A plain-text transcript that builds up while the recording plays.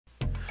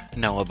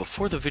Now,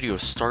 before the video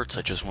starts,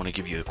 I just want to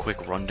give you a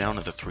quick rundown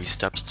of the 3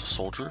 steps to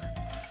soldier.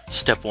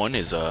 Step 1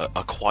 is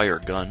acquire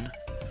gun,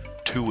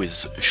 2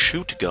 is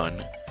shoot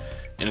gun,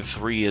 and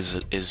 3 is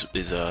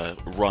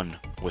run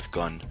with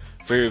gun.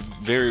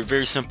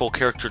 Very simple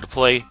character to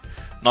play,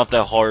 not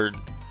that hard.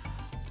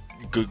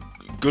 Good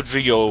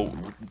video,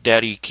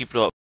 Daddy. Keep it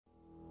up.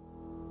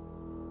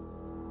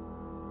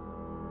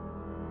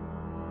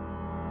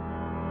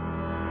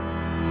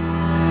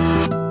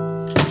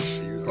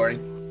 Are you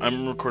recording?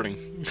 I'm recording.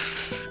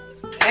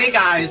 Hey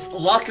guys,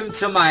 welcome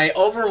to my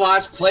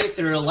Overwatch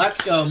playthrough.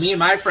 Let's go, me and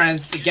my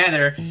friends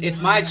together.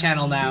 It's my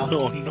channel now.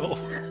 Oh no.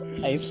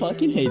 I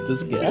fucking hate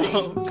this guy.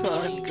 Oh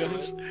god,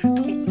 guys.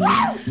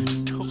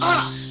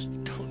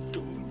 Don't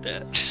do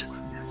that.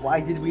 Why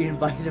did we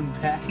invite him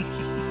back?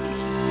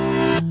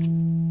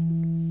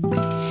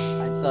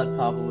 I thought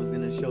Papa was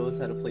gonna show us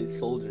how to play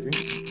soldier.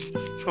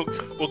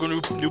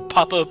 Welcome to new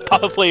Papa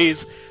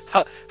plays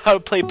how to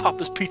play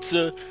Papa's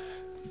Pizza.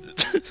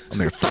 I'm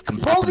here fucking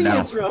Roll popping the now.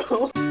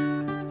 intro!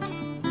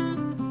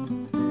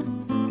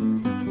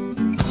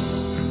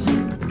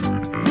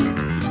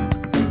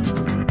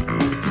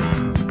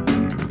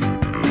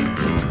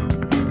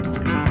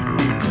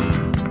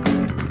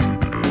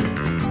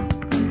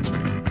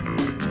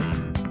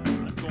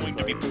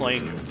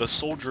 Playing the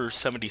Soldier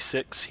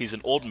 76. He's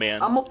an old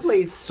man, I'ma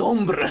play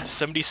Sombra!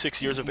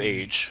 76 years of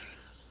age,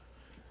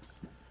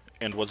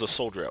 and was a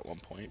soldier at one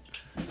point.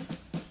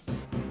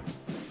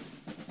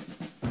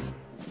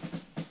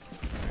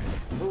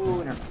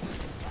 Ooh, no.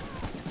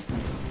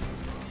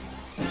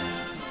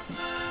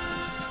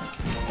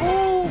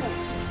 Ooh!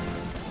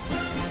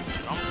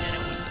 I'm in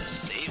it with the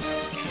save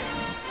game.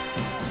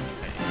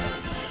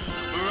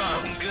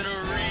 I'm gonna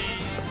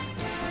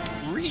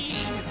read.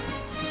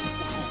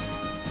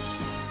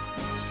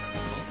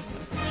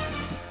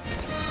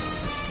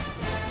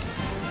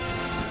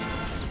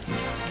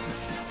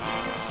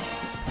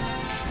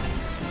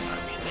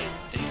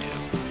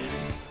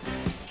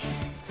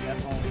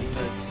 That's only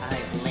because I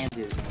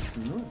landed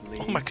smoothly.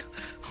 Oh my god.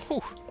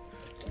 Whew.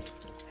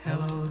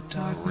 Hello,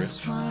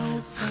 darkness, my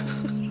old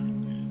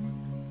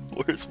friend.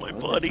 Where's my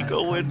body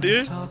going,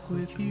 dude? Talk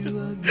with you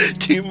again.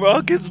 Team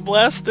Rocket's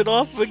blasted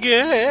off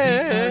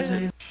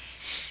again.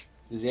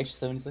 Is he actually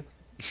 76?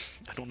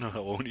 I don't know how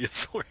old he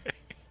is.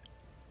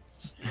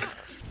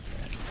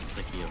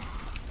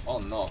 Oh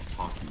no.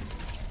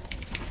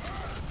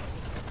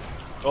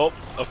 Oh,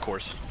 of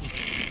course.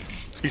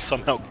 He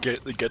somehow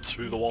gets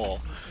through the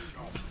wall.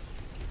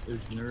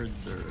 Those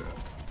nerds are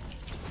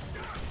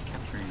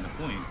capturing the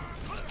point.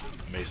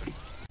 Amazing.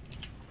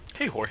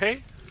 Hey,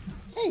 Jorge.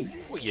 Hey!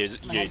 What, you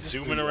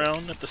zooming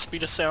around at the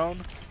speed of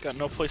sound? Got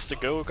no place to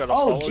go? Gotta Oh,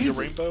 follow your Jesus.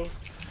 rainbow?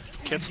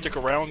 Can't stick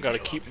around? Gotta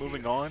keep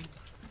moving on?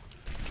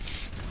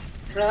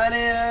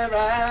 Running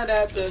around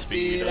at the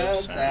speed of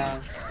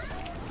sound.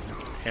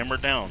 Hammer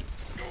down.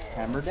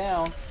 Hammer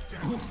down.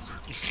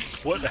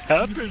 What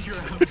happened?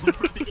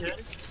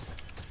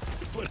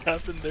 What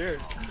happened there?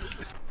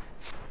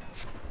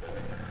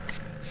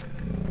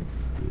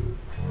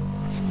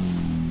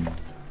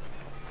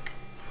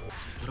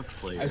 What a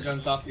player. I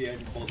jumped off the edge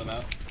and pulled him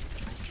out.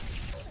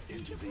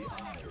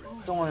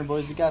 Don't worry,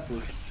 boys, we got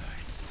this.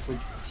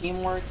 With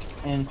teamwork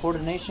and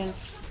coordination,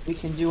 we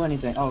can do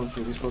anything. Oh,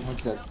 shit, this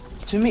Roadhog's dead.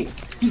 To me!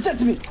 He's dead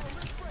to me!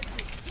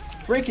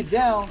 Break it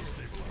down!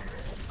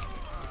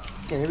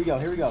 Okay, here we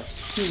go,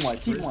 Teamwork,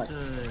 teamwork.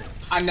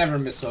 I never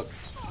miss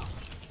hooks.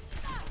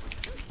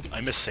 I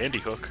miss Sandy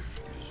Hook.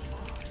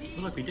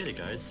 Oh, look, we did it,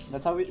 guys.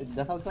 That's how it's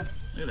done.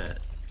 Look at that.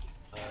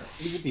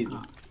 Easy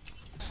peasy.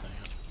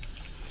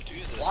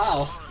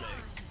 Wow.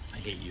 I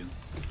hate you.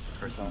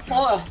 Carson,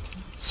 Oh,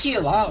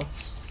 chill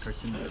out.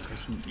 Carson,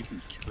 you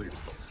can kill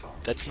yourself.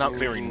 That's not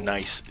very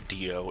nice,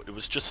 Dio. It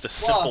was just a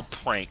simple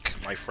prank,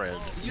 my friend.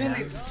 You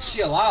need to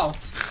chill out.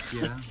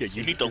 Yeah. Yeah,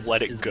 you need to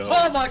let it go.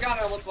 Oh my god,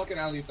 I almost fucking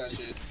alley that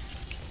shit.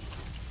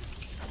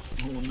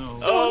 Oh no.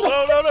 Oh,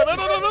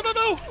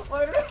 no.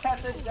 Why did I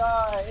have to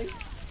die?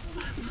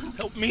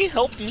 Help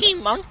me,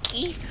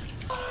 monkey.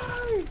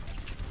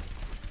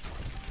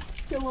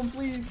 Kill him,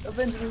 please.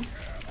 Avenge me.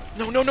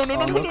 No,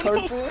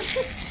 Carson.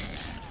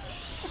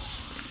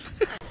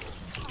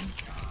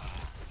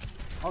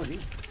 Oh,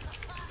 jeez.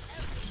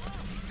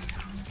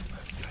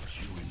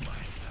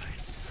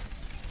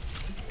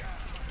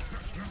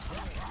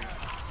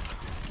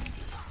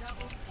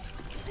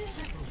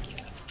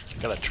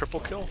 Got a triple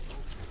kill?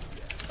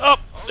 Oh,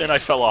 and I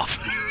fell off.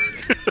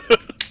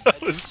 That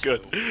was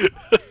good.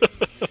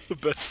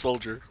 Best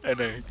soldier,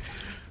 NA.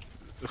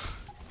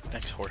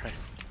 Thanks, Jorge.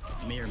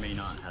 May or may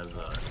not have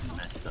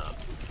messed up.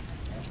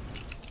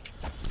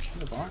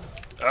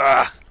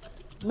 Ah!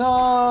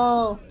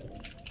 No!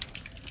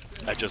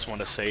 I just want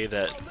to say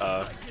that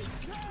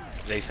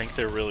they think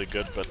they're really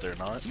good, but they're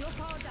not.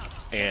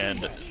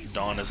 And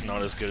Dawn is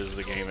not as good as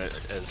the game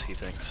as he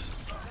thinks.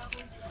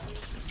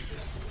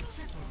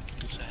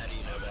 So how do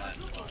you know that?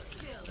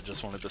 I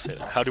just wanted to say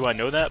that. How do I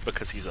know that?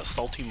 Because he's a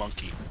salty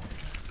monkey.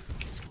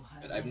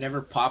 I've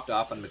never popped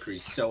off on McCree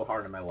so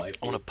hard in my life.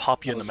 I want to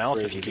pop you in the That was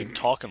mouth if you crazy. keep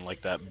talking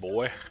like that,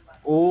 boy.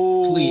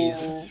 Oh.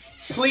 Please.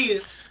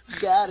 Please,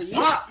 Daddy.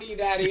 pop me,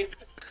 daddy.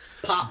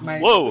 Pop my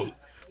Whoa! sweet,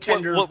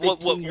 tender What are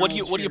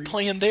you 15-year-old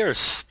playing there,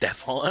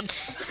 Stefan?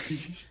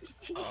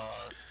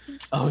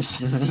 Oh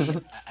shit.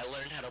 I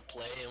learned how to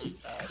play him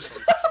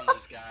from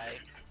this guy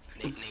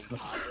named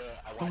Padra.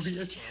 I watched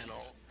his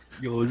channel.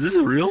 Yo, is this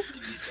real?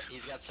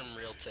 He's got some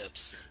real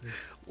tips.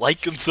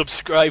 Like and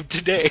subscribe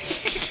today.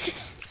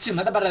 し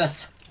まだバラで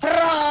す。バ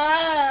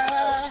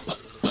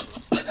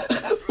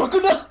カ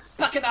だ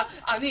バカだ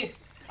兄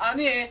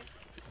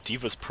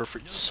Diva's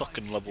perfect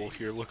sucking level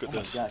here. Look at Oh my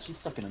this. god, she's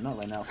sucking a nut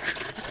right now.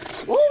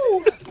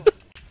 Woo!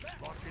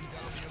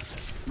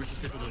 Mercy's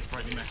pistol does a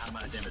surprising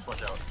amount of damage.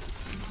 Watch out.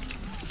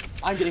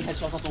 I'm getting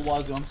headshots off the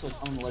wazoo. I'm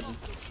a legend.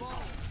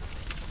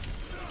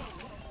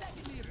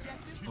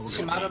 Oh, we're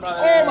Shimada going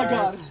brothers. Oh my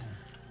god!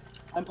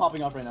 I'm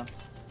popping off right now.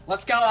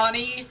 Let's go,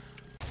 honey.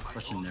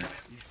 question there.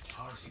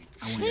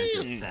 I want you guys to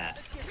go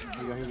fast.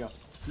 Here you go.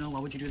 No, why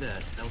would you do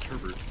that? That was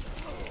Herbert.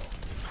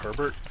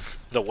 Herbert?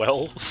 The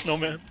well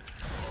snowman?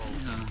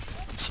 Yeah.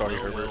 I'm sorry,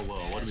 Whoa, Herbert. whoa,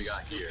 whoa, what do we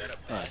got here?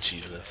 Oh,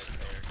 Jesus.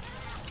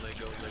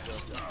 Lego.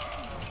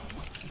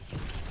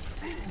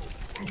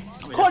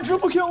 Oh, wait,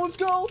 Quadruple kill, let's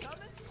go!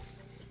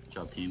 Good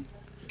job, team.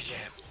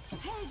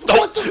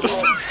 Oh!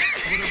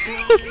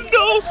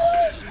 No!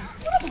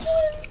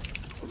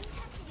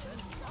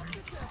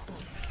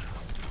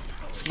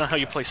 It's not how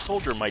you play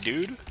soldier, my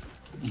dude.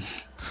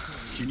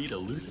 You need a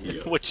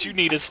Lucio. What you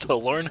need is to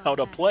learn how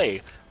to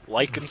play.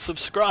 Like and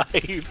subscribe.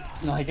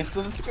 Like and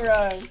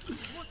subscribe.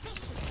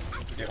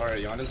 Okay, alright,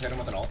 you want to just hit him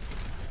with an ult?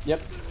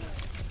 Yep.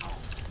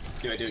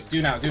 Do it.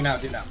 Do now.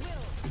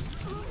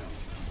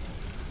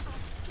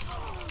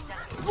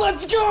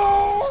 Let's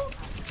go!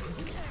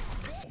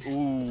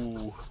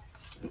 Ooh.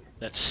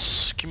 That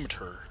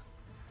skimter.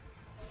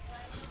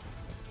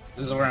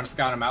 This is where I'm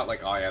scouting him out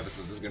like, oh yeah, this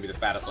is gonna be the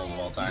fattest ult of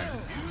all time.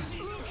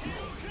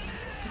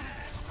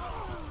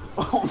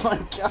 Oh my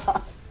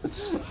god.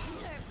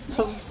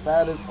 The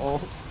fattest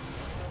ult.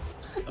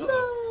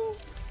 No.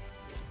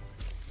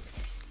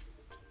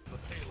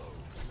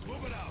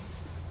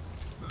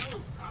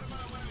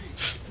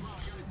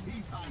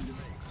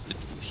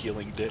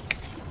 Healing dick.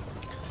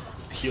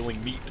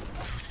 Healing meat.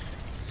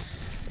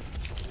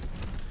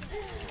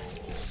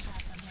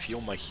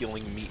 Feel my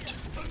healing meat.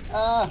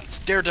 Ah. It's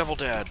Daredevil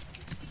Dad.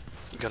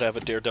 You gotta have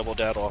a Daredevil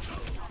Dad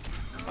off.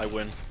 I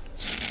win.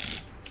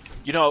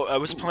 You know, I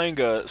was playing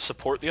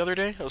support the other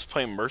day. I was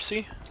playing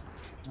Mercy.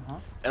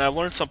 And I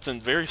learned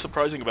something very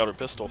surprising about her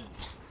pistol.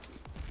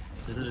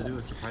 Does it do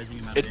a surprising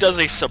amount of It does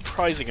a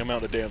surprising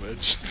amount of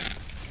damage.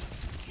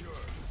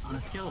 On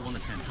a scale of 1 to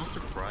 10, how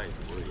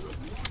surprised were you?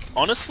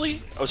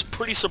 Honestly, I was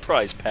pretty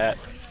surprised, Pat.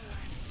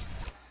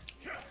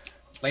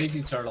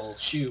 Lazy Turtle,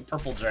 Shoe,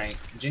 Purple Drink,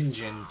 Jin,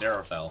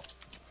 Darafel.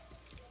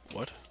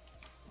 What?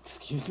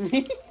 Excuse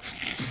me?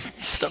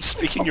 Stop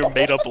speaking your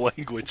made-up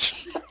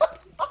language.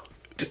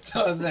 Those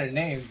are their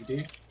names,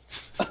 dude.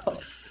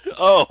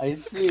 Oh, I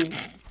see.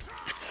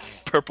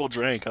 Purple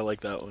Drank. I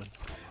like that one.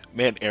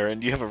 Man,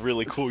 Aaron, you have a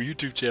really cool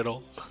YouTube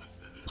channel.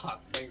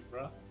 Thanks,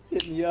 bro.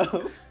 Hit me up.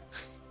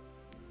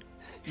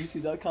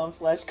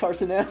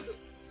 YouTube.com/CarsonM.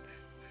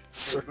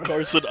 Sir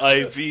Carson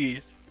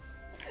IV.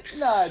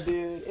 Nah,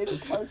 dude.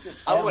 It's Carson.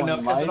 I wouldn't know M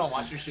on because I my don't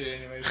watch your shit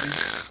anyways, dude.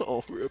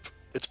 Oh, rip.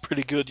 It's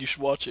pretty good. You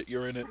should watch it.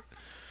 You're in it.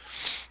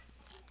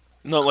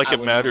 Not like I it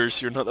wouldn't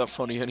matters. You're not that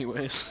funny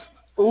anyways.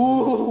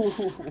 Ooh.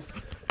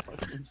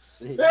 Fucking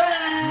shit.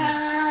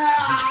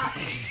 I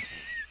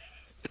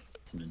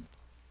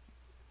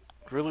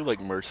really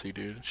like Mercy,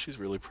 dude. She's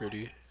really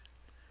pretty.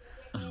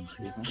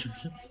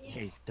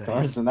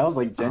 Carson, that was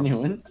like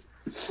genuine.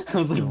 That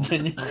was like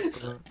genuine.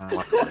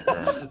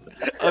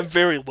 I'm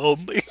very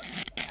lonely.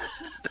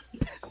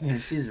 Man,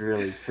 she's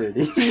really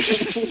pretty.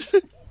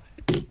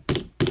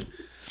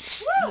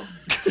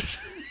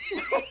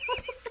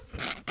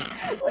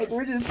 Like,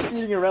 we're just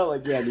sitting around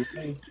like, yeah, these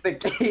things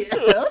thick.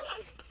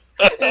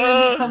 And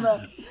then come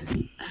out.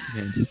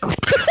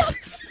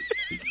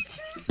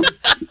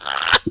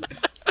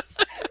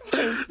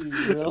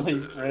 She's really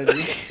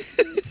pretty.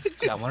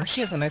 Yeah, I wonder if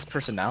she has a nice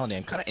personality.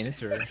 I'm kind of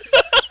into her.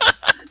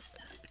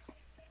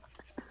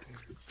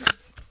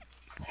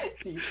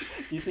 Do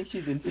you think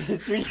she's into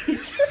history?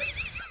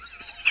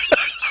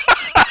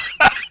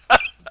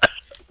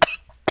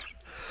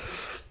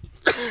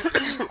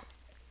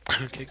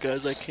 Okay,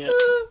 guys, I can't.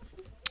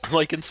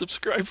 Like and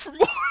subscribe for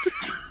more.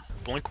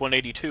 Blink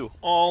 182.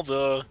 All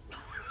the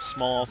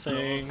small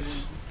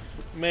things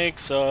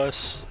makes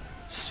us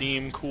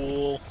seem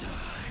cool.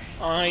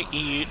 I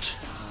eat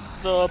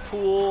the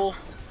pool.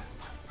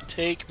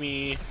 Take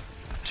me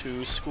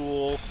to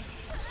school.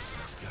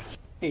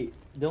 Hey,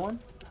 Dylan?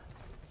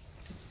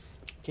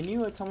 Can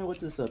you tell me what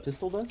this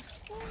pistol does?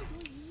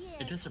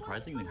 It does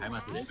surprisingly high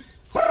amounts of damage.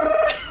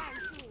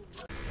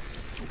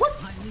 What?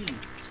 Behind me!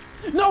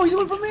 No, he's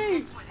looking for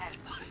me!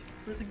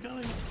 Where's it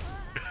going?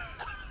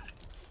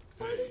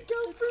 Where'd he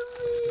go from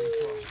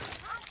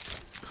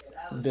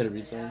me? Better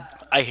be sorry.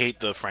 I hate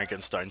the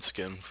Frankenstein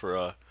skin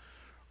for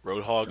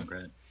Roadhog. Don't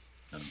grab it.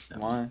 No.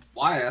 Why?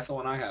 Why? That's the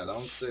one I had. That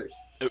one's sick.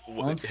 It,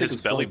 Well, it's sick his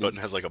as belly fuck, button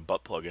dude. has like a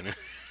butt plug in it.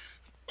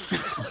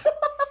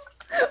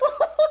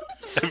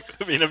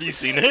 I mean, have you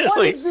seen it? What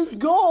Like, is this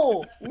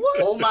goal?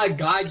 What? Oh my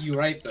god, you're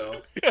right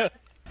though. yeah.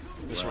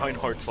 This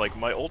Reinhardt's like,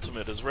 my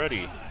ultimate is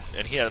ready.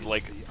 And he had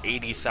like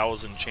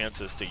 80,000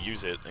 chances to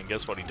use it, and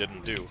guess what he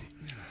didn't do?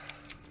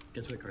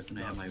 Guess what, Carson?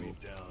 I have my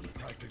ult.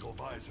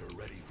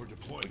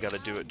 We gotta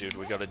do it, dude.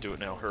 We gotta do it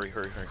now. Hurry,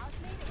 hurry, hurry.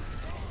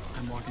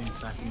 I'm walking as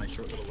fast as my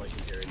short little leg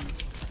can carry me.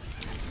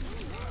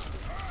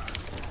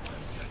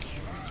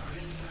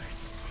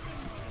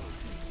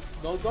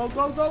 Go, go,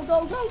 go, go,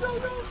 go, go, go,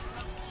 go!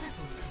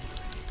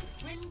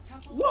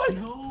 What?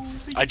 No!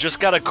 I just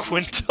got a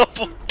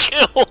quintuple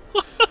kill!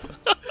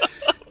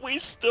 We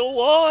still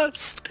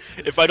lost!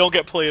 If I don't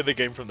get play of the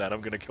game from that,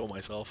 I'm gonna kill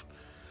myself.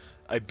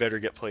 I better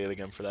get play of the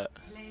game for that.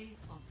 Play